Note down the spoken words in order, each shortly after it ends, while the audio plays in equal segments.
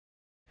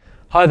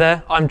Hi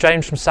there, I'm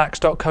James from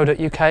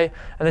sax.co.uk and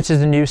this is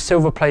the new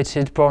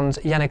silver-plated bronze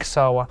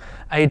Yanagisawa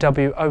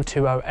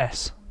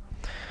AWO20S.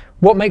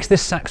 What makes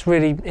this sax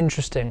really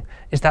interesting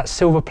is that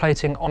silver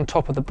plating on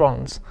top of the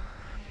bronze.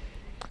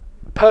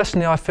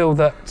 Personally, I feel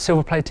that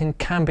silver plating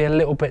can be a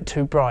little bit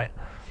too bright.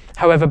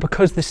 However,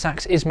 because this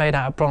sax is made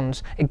out of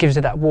bronze, it gives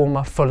it that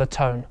warmer, fuller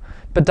tone,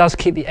 but does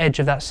keep the edge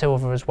of that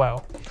silver as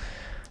well.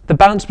 The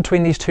balance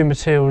between these two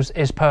materials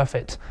is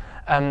perfect.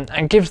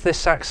 And gives this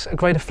sax a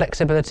greater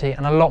flexibility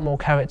and a lot more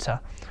character,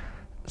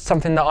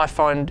 something that I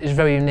find is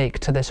very unique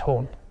to this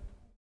horn.